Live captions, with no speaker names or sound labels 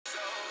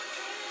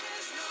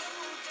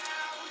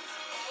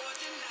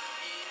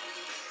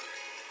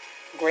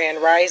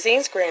Grand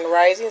Risings, Grand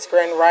Risings,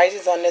 Grand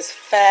Risings on this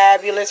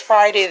fabulous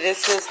Friday.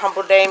 This is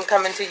Humble Dame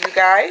coming to you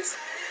guys.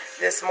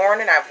 This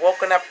morning I've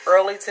woken up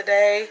early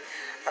today.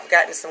 I've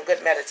gotten some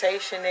good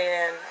meditation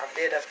in. I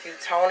did a few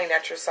toning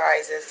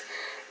exercises.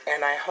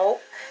 And I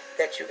hope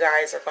that you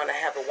guys are going to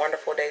have a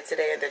wonderful day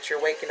today and that you're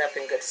waking up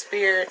in good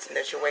spirits and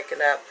that you're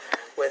waking up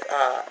with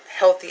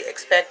healthy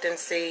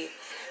expectancy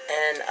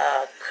and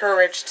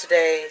courage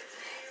today.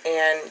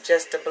 And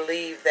just to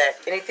believe that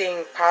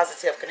anything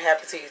positive can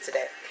happen to you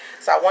today.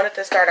 So I wanted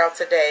to start out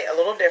today a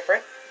little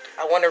different.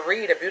 I want to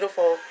read a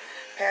beautiful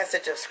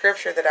passage of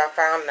scripture that I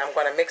found, and I'm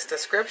going to mix the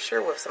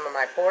scripture with some of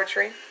my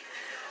poetry.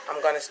 I'm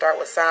going to start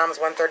with Psalms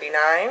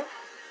 139.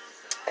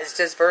 It's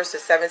just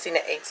verses 17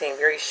 to 18,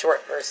 very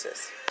short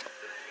verses.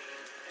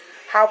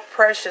 How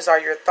precious are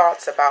your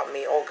thoughts about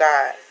me, O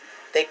God.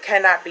 They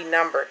cannot be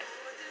numbered.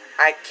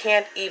 I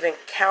can't even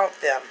count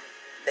them.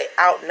 They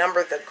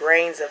outnumber the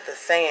grains of the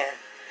sand.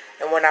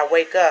 And when I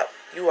wake up,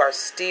 you are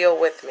still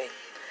with me.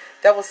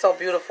 That was so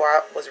beautiful.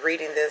 I was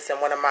reading this in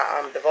one of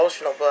my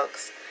devotional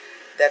books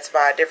that's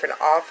by a different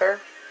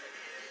author.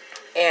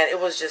 And it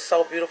was just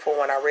so beautiful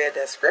when I read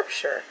that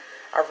scripture.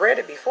 I've read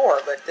it before,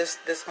 but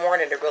this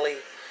morning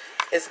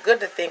it's good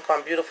to think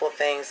on beautiful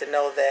things and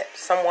know that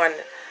someone,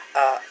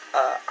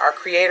 our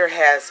Creator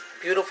has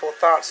beautiful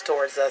thoughts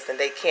towards us and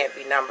they can't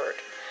be numbered.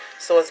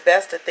 So it's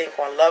best to think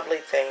on lovely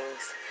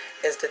things,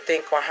 is to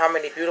think on how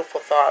many beautiful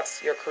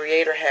thoughts your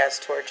Creator has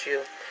towards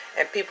you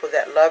and people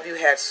that love you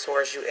has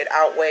towards you. It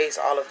outweighs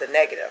all of the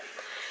negative.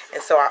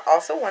 And so I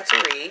also want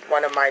to read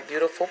one of my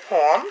beautiful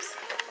poems.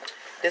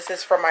 This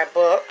is from my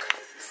book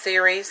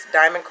series,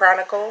 Diamond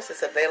Chronicles.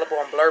 It's available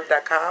on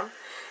blurb.com.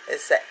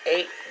 It's an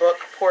 8-book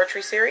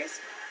poetry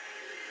series.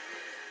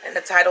 And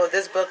the title of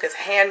this book is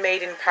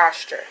Handmaiden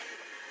Posture.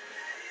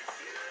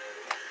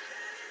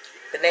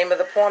 The name of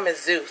the poem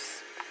is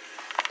Zeus.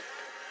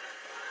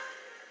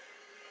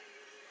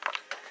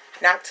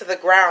 Knocked to the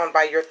ground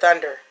by your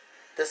thunder,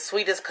 the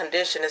sweetest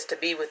condition is to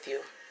be with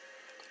you.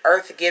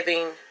 Earth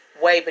giving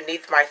way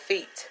beneath my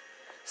feet,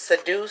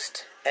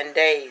 seduced and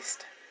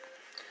dazed.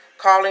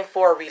 Calling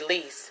for a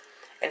release,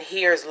 and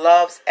hears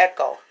love's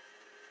echo.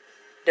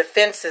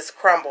 Defenses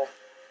crumble.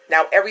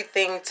 Now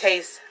everything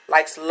tastes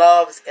like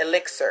love's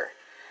elixir.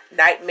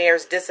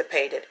 Nightmares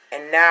dissipated,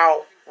 and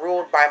now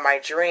ruled by my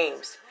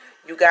dreams.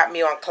 You got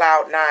me on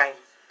cloud 9.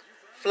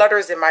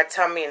 Flutters in my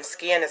tummy and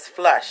skin is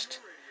flushed.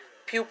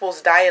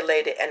 Pupils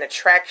dilated and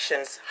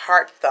attractions,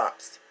 heart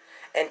thumps.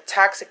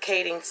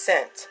 Intoxicating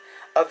scent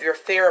of your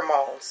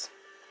pheromones.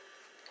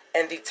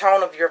 And the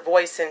tone of your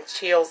voice and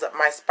chills up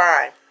my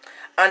spine.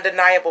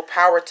 Undeniable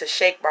power to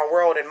shake my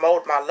world and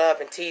mold my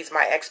love and tease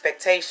my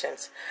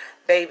expectations.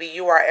 Baby,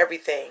 you are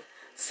everything.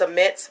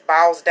 Submits,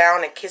 bows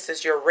down, and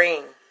kisses your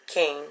ring,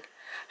 king.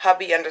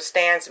 Hubby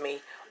understands me.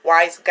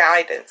 Wise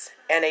guidance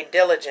and a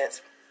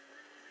diligence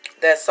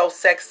that's so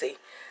sexy.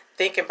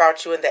 Thinking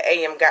about you in the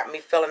AM got me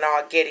feeling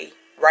all giddy.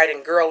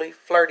 Writing girly,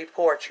 flirty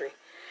poetry.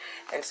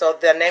 And so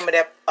the name of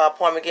that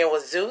poem again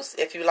was Zeus.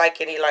 If you like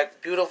any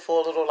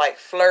beautiful little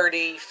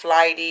flirty,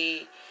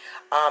 flighty,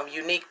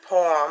 unique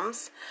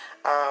poems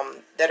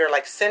that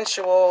are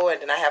sensual,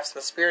 and then I have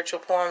some spiritual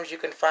poems, you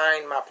can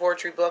find my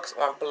poetry books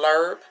on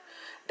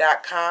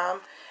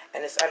blurb.com,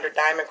 and it's under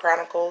Diamond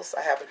Chronicles.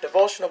 I have a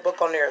devotional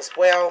book on there as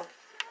well,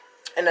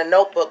 and a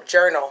notebook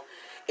journal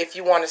if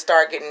you want to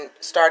start getting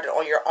started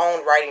on your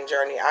own writing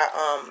journey.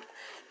 I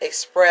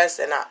express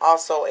and I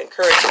also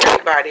encourage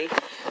everybody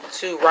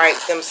to write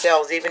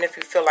themselves, even if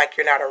you feel like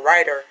you're not a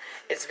writer.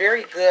 It's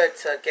very good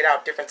to get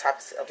out different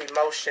types of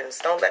emotions.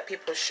 Don't let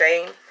people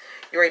shame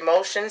your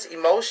emotions.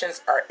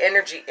 Emotions are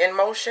energy in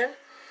motion,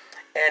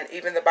 and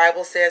even the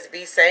Bible says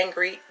be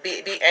angry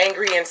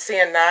and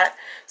sin not.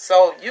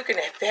 So you can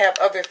have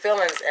other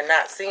feelings and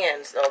not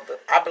sin. So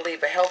I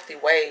believe a healthy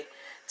way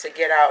to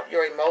get out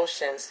your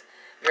emotions,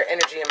 your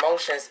energy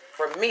emotions,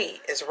 for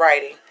me, is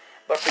writing.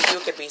 But for you,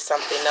 it could be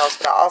something else.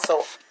 But I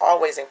also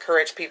always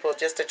encourage people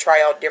just to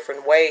try out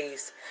different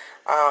ways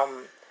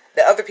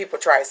that other people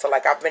try. So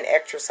I've been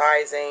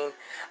exercising.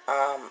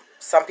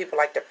 Some people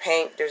like to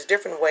paint. There's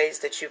different ways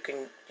that you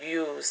can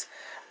use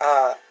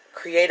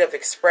creative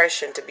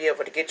expression to be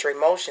able to get your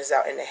emotions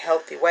out in a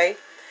healthy way.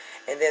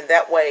 And then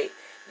that way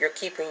you're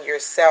keeping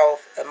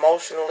yourself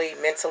emotionally,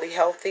 mentally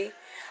healthy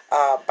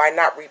by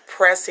not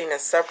repressing and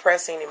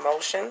suppressing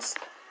emotions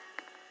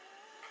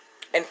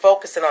and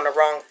focusing on the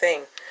wrong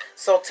thing.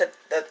 So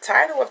the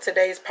title of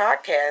today's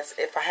podcast,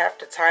 if I have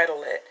to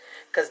title it,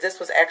 because this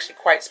was actually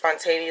quite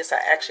spontaneous, I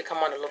actually come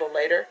on a little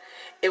later,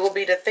 it will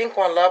be to think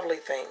on lovely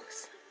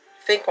things.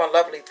 Think on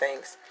lovely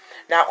things.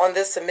 Now, on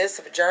this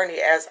submissive journey,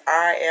 as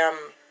I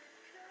am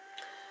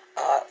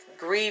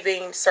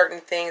grieving certain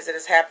things that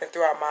has happened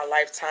throughout my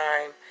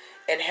lifetime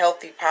in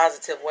healthy,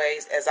 positive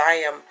ways, as I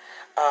am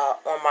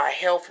on my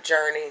health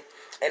journey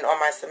and on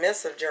my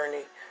submissive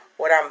journey,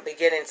 what I'm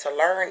beginning to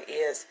learn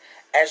is,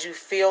 as you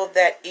feel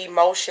that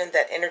emotion,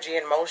 that energy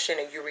in motion,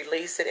 and you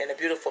release it in a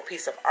beautiful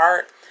piece of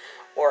art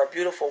or a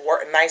beautiful,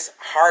 nice,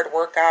 hard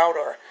workout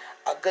or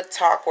a good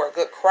talk or a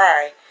good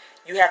cry,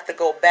 You have to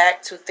go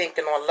back to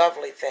thinking on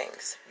lovely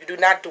things. You do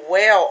not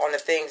dwell on the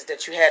things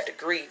that you had to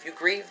grieve. You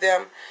grieve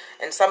them,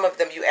 and some of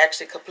them you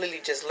actually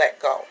completely just let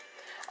go.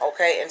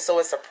 Okay, and so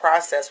it's a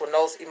process. When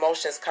those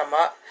emotions come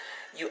up,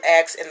 you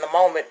ask in the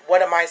moment,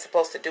 what am I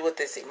supposed to do with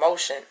this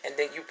emotion? And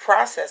then you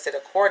process it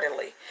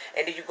accordingly.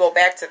 And then you go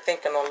back to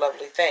thinking on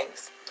lovely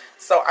things.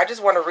 So I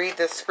just want to read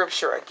this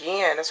scripture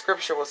again. The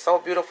scripture was so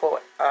beautiful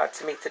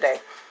to me today.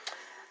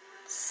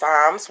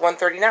 Psalms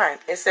 139.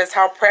 It says,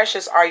 how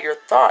precious are your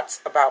thoughts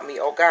about me,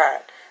 O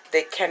God.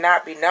 They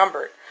cannot be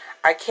numbered.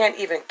 I can't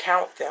even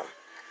count them.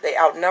 They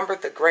outnumber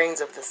the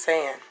grains of the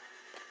sand.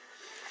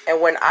 And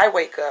when I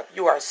wake up,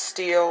 you are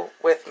still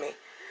with me.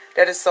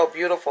 That is so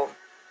beautiful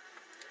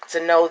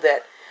to know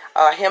that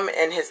him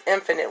and his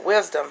infinite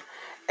wisdom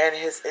and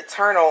his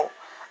eternal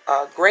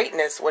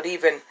greatness would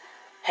even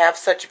have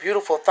such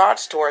beautiful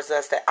thoughts towards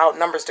us that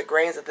outnumbers the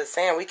grains of the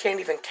sand. We can't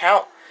even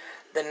count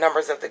the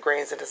numbers of the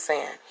grains of the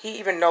sand. He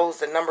even knows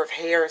the number of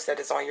hairs that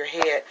is on your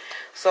head.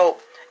 So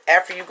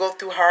after you go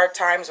through hard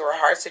times or a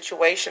hard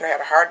situation or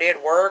had a hard day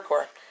at work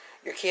or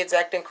your kid's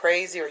acting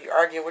crazy or you're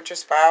arguing with your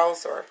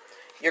spouse or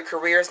your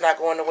career is not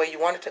going the way you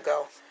want it to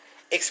go,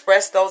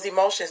 express those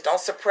emotions. Don't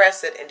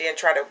suppress it and then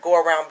try to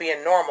go around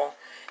being normal,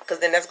 because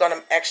then that's going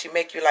to actually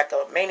make you like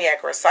a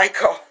maniac or a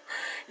psycho.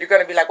 You're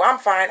going to be like, well, I'm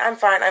fine,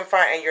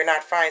 and you're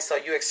not fine. So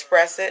you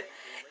express it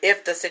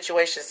if the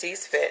situation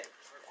sees fit.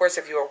 Of course,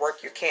 if you're at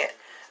work, you can't.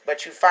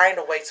 But you find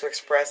a way to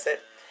express it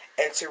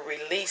and to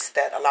release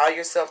that. Allow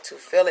yourself to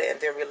feel it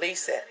and then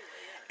release it.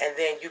 And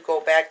then you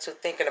go back to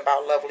thinking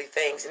about lovely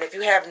things. And if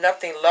you have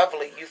nothing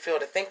lovely you feel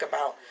to think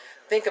about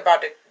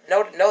it.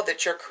 Know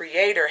that your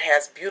Creator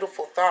has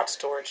beautiful thoughts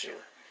towards you.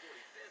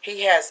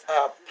 He has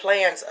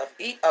plans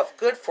of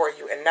good for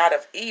you and not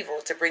of evil,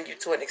 to bring you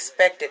to an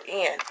expected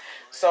end.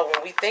 So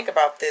when we think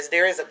about this,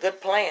 there is a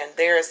good plan.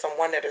 There is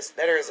someone that is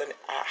a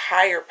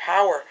higher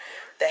power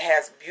that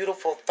has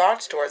beautiful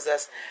thoughts towards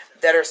us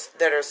that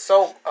are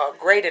so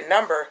great in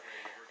number.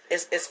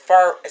 Is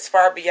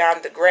far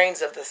beyond the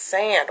grains of the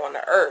sand on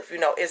the earth. You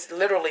know, it's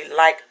literally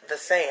like the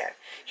sand.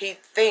 He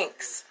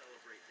thinks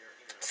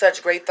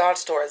such great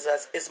thoughts towards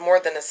us. It's more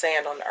than the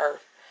sand on the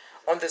earth,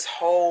 on this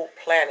whole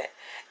planet.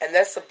 And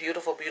that's a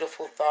beautiful,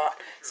 beautiful thought.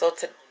 So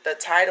the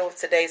title of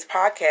today's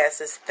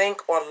podcast is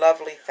Think on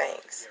Lovely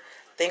Things.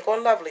 Think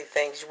on lovely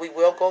things. We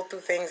will go through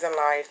things in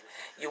life.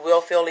 You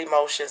will feel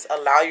emotions.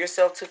 Allow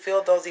yourself to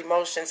feel those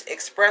emotions.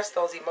 Express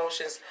those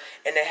emotions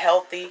in a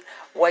healthy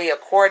way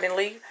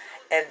accordingly.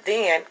 And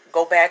then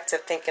go back to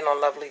thinking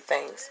on lovely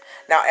things.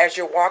 Now, as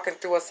you're walking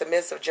through a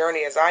submissive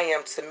journey, as I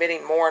am,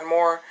 submitting more and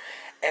more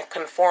and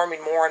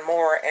conforming more and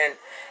more,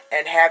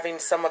 and having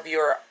some of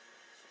your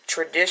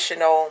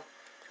traditional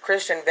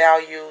Christian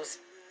values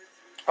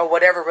or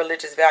whatever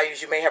religious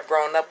values you may have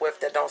grown up with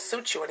that don't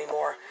suit you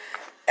anymore,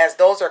 as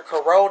those are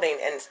corroding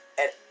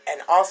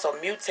and also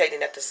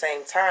mutating at the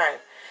same time,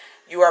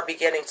 you are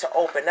beginning to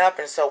open up.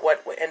 And so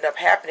what will end up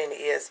happening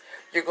is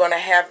you're going to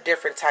have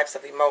different types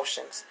of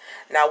emotions.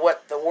 Now,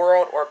 what the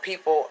world or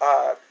people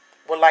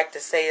would like to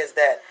say is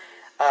that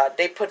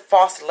they put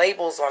false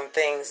labels on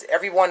things.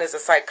 Everyone is a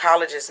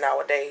psychologist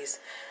nowadays.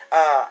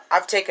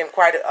 I've taken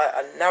quite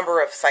a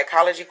number of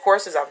psychology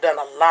courses. I've done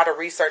a lot of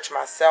research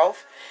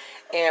myself.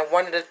 And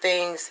one of the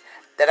things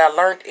that I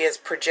learned is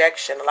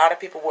projection. A lot of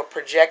people will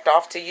project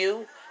off to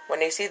you when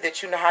they see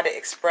that you know how to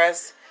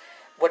express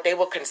what they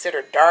will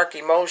consider dark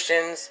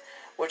emotions,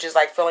 which is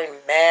like feeling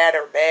mad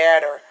or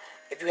bad, or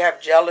if you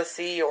have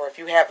jealousy or if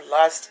you have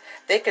lust,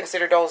 they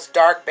consider those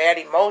dark, bad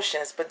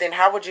emotions. But then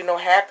how would you know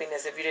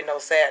happiness if you didn't know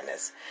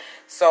sadness?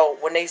 So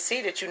when they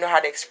see that you know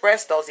how to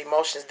express those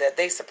emotions that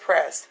they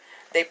suppress,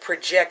 they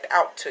project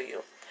out to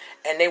you.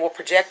 And they will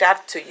project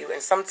out to you,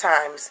 and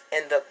sometimes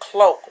in the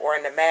cloak or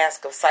in the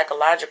mask of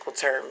psychological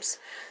terms.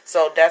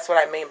 So that's what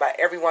I mean by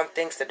everyone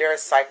thinks that they're a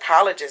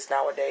psychologist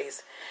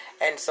nowadays.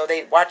 And so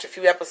they watch a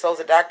few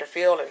episodes of Dr.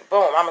 Phil and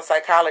boom, I'm a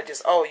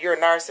psychologist. Oh, you're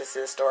a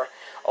narcissist, or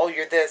oh,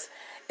 you're this.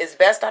 It's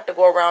best not to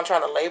go around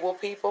trying to label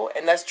people,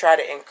 and let's try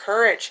to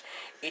encourage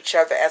each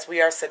other as we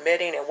are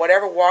submitting. In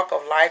whatever walk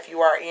of life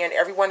you are in,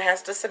 everyone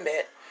has to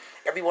submit.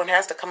 Everyone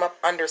has to come up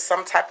under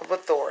some type of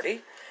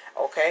authority,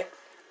 okay?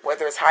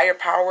 Whether it's higher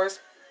powers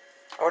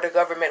or the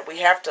government, we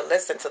have to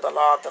listen to the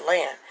law of the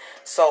land.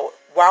 So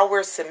while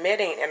we're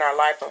submitting in our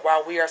life and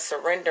while we are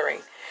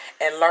surrendering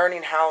and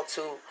learning how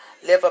to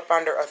live up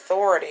under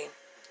authority,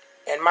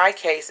 in my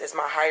case, is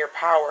my higher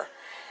power.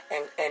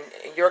 And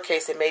in your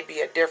case, it may be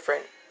a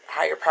different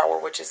higher power,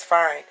 which is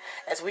fine.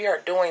 As we are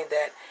doing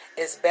that,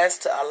 it's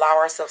best to allow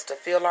ourselves to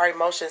feel our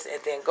emotions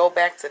and then go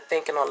back to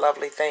thinking on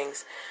lovely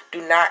things.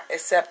 Do not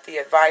accept the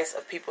advice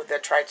of people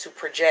that try to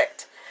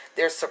project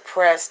their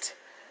suppressed,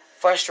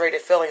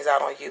 frustrated feelings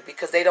out on you,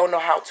 because they don't know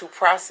how to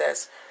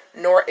process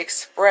nor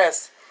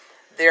express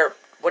their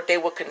what they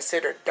would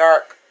consider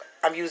dark.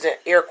 I'm using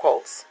air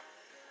quotes.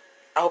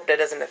 I hope that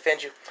doesn't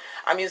offend you.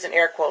 I'm using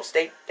air quotes.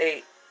 They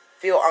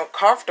feel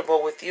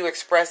uncomfortable with you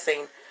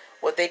expressing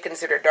what they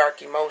consider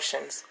dark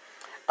emotions,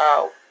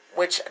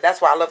 which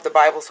that's why I love the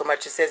Bible so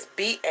much. It says,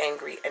 be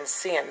angry and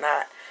sin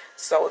not.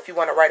 So if you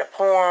want to write a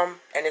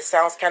poem and it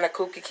sounds kind of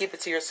kooky, keep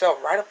it to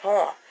yourself. Write a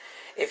poem.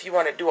 If you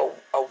want to do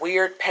a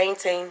weird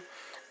painting,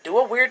 do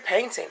a weird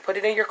painting. Put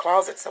it in your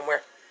closet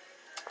somewhere.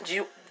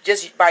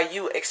 Just by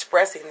you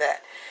expressing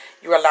that,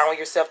 you're allowing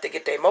yourself to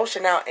get the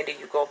emotion out, and then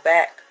you go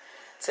back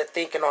to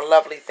thinking on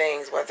lovely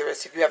things, whether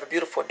it's if you have a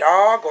beautiful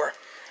dog or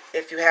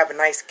if you have a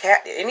nice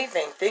cat,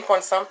 anything. Think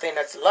on something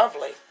that's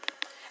lovely.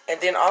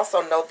 And then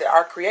also know that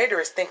our Creator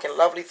is thinking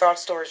lovely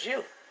thoughts towards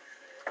you,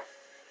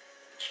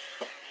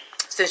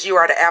 since you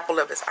are the apple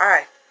of His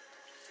eye.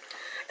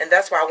 And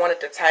that's why I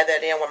wanted to tie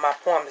that in with my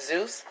poem,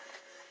 Zeus.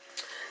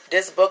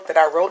 This book that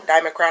I wrote,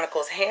 Diamond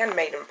Chronicles,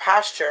 Handmaiden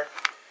Posture.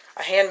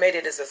 A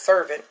handmaiden is a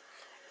servant.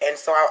 And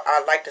so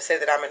I like to say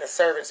that I'm in a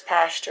servant's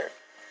posture.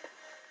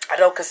 I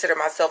don't consider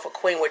myself a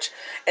queen,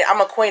 and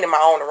I'm a queen in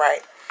my own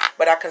right.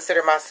 But I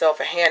consider myself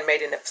a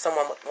handmaiden. If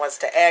someone wants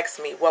to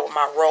ask me what would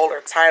my role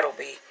or title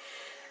be,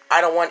 I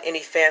don't want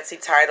any fancy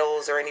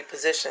titles or any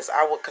positions.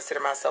 I would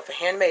consider myself a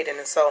handmaiden.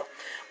 And so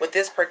with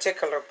this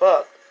particular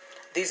book,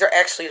 these are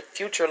actually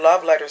future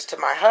love letters to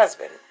my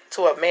husband,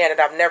 to a man that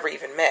I've never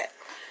even met.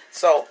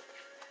 So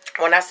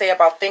when I say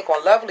about think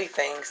on lovely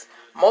things,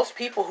 most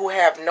people who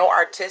have no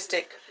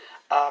artistic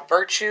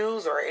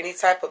virtues or any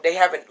type of, they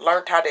haven't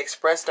learned how to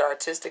express their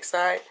artistic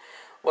side,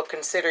 will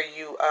consider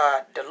you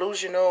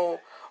delusional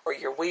or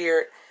you're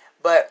weird.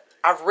 But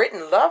I've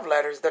written love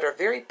letters that are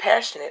very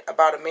passionate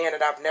about a man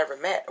that I've never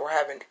met or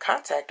haven't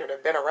contacted or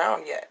been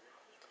around yet.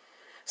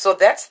 So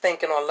that's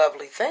thinking on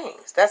lovely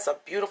things. That's a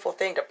beautiful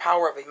thing, the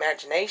power of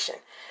imagination,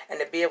 and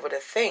to be able to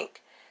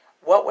think,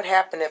 what would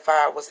happen if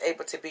I was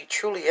able to be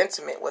truly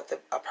intimate with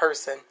a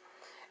person,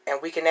 and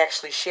we can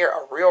actually share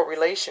a real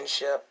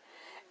relationship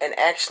and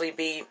actually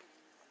be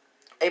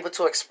able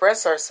to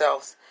express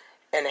ourselves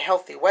in a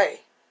healthy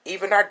way,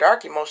 even our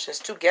dark emotions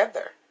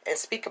together, and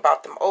speak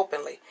about them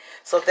openly.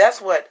 So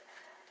that's what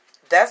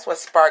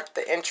sparked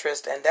the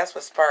interest, and that's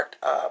what sparked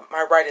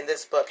my writing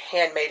this book,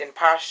 Handmaiden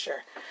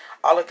Posture.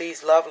 All of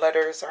these love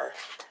letters are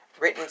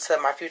written to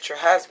my future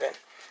husband.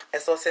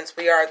 And so since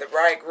we are the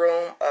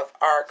bridegroom of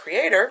our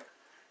Creator,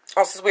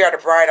 since we are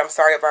the bride,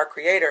 of our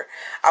Creator,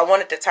 I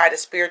wanted to tie the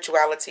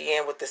spirituality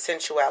in with the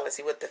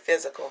sensuality, with the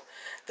physical,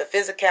 the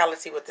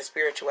physicality with the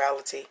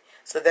spirituality.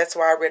 So that's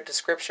why I read the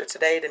scripture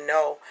today, to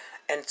know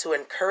and to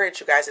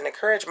encourage you guys and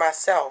encourage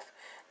myself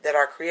that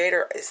our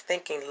Creator is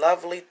thinking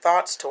lovely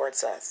thoughts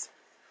towards us.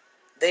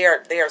 They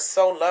are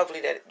so lovely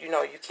that,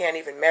 you can't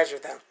even measure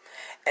them.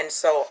 And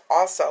so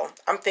also,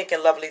 I'm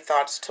thinking lovely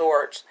thoughts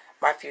towards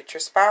my future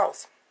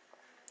spouse.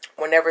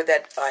 Whenever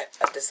that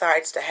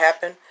decides to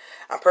happen,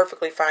 I'm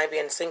perfectly fine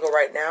being single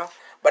right now,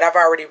 but I've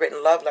already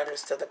written love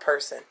letters to the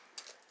person.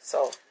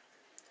 So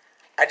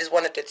I just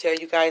wanted to tell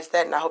you guys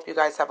that, and I hope you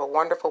guys have a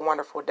wonderful,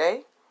 wonderful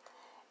day.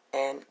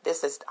 And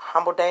this is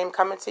Humble Dame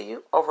coming to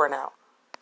you, over and out.